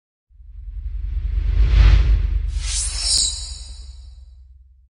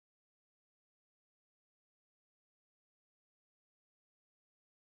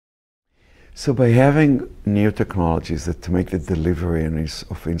So by having new technologies that make the delivery of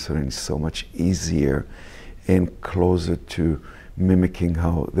insulin so much easier and closer to mimicking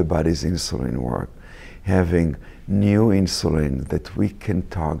how the body's insulin works, having new insulin that we can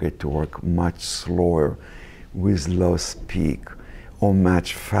target to work much slower with less peak or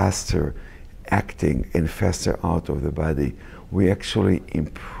much faster acting and faster out of the body, we actually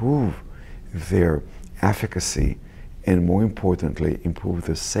improve their efficacy and, more importantly, improve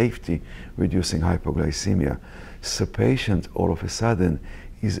the safety, reducing hypoglycemia. So patient all of a sudden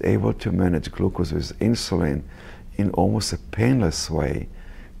is able to manage glucose with insulin in almost a painless way,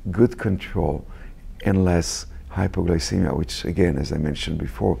 good control, and less hypoglycemia, which again, as I mentioned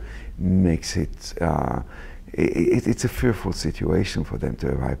before, makes it, it's a fearful situation for them to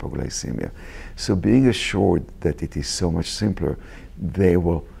have hypoglycemia. So being assured that it is so much simpler, they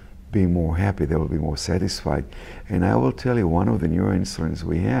will be more happy, they will be more satisfied. And I will tell you, one of the newer insulins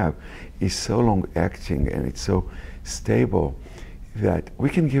we have is so long acting and it's so stable that we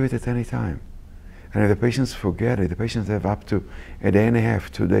can give it at any time. And if the patients forget it, the patients have up to a day and a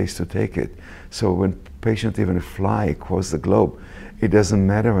half, 2 days to take it. So when patients even fly across the globe, it doesn't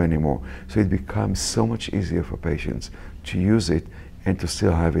matter anymore. So it becomes so much easier for patients to use it and to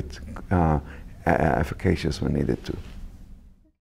still have it efficacious when needed to.